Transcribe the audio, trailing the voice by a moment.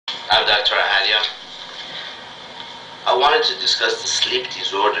I'm Dr. Ahalia. I wanted to discuss the sleep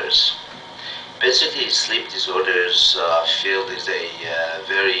disorders. Basically, sleep disorders field is a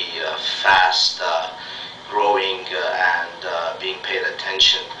very fast growing and being paid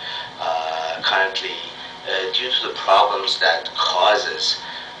attention currently due to the problems that causes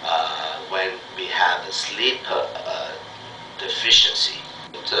when we have a sleep deficiency.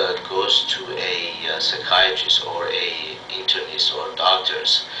 It goes to a psychiatrist or a internist or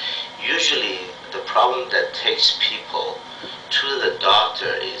doctors. Usually the problem that takes people to the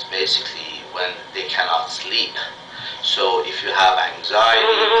doctor is basically when they cannot sleep. So if you have anxiety,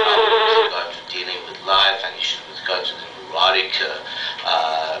 problem with regard to dealing with life, and issues with regard to the neurotic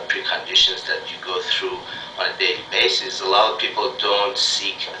preconditions that you go through on a daily basis, a lot of people don't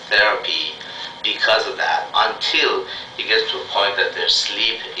seek therapy because of that until it gets to a point that their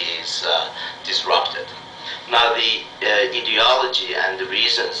sleep is disrupted. Now, the etiology and the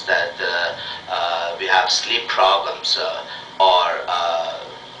reasons that we have sleep problems are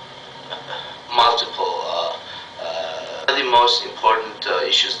multiple. One of the most important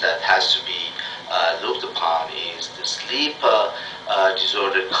issues that has to be looked upon is the sleep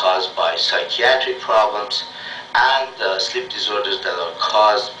disorder caused by psychiatric problems and sleep disorders that are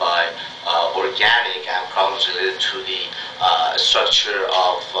caused by organic and problems related to the structure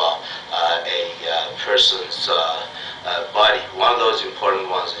of a person's body. One of those important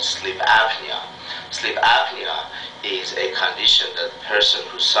ones is sleep apnea. Sleep apnea is a condition that the person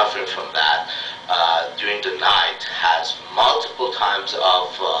who's suffering from that during the night has multiple times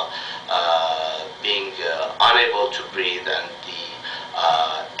of being unable to breathe, and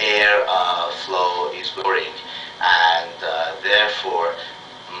the air flow is boring, and therefore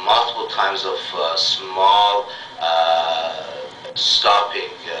multiple times of small stopping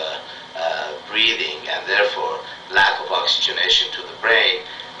breathing, and therefore lack of oxygenation to the brain,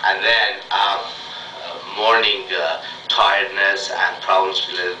 and then morning tiredness and problems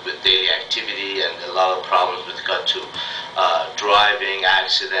related with daily activity, and a lot of problems with regard to driving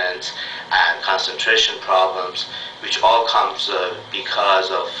accidents and concentration problems, which all comes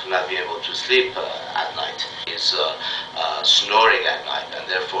because of not being able to sleep at night. Is snoring at night, and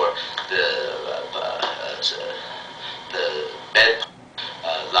therefore the bed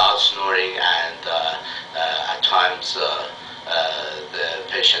loud snoring, and at times the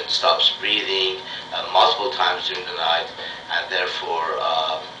patient stops breathing multiple times during the night, and therefore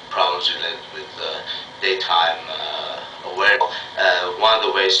problems related with daytime awareness. One of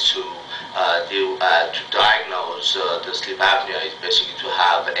the ways to diagnose the sleep apnea is basically to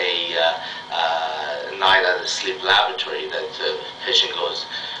have a night at the sleep laboratory, that the patient goes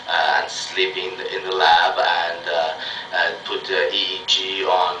and sleep in the lab, and put the EEG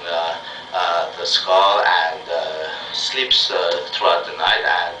on the skull, and sleeps throughout the night,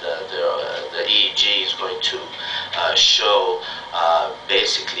 and the EEG is going to show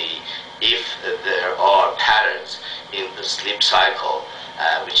basically if there are patterns in the sleep cycle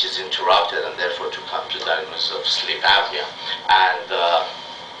which is interrupted, and therefore to come to diagnosis of sleep apnea. And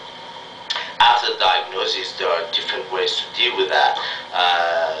after diagnosis, there are different ways to deal with that.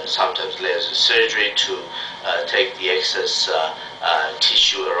 Sometimes laser surgery to take the excess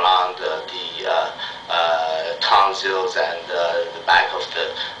tissue around the tonsils and the back of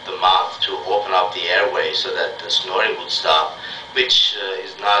the mouth to open up the airway so that the snoring would stop, which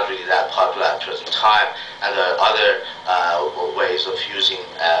is not really that popular at present time. And there are other ways of using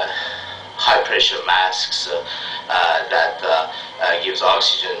high pressure masks that gives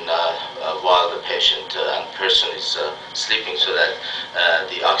oxygen while the patient and person is sleeping, so that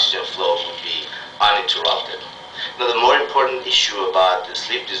the oxygen flow would be uninterrupted. Now, the more important issue about the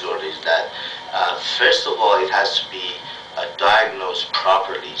sleep disorder is that first of all, it has to be diagnosed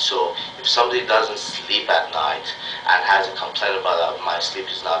properly. So if somebody doesn't sleep at night and has a complaint about my sleep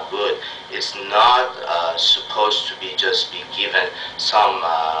is not good, it's not supposed to be just be given some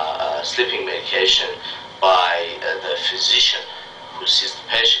sleeping medication by the physician who sees the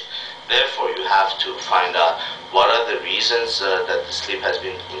patient. Therefore, you have to find out what are the reasons that the sleep has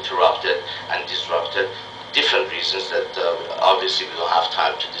been interrupted and disrupted. Different reasons that obviously we don't have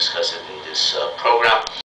time to discuss it in this program.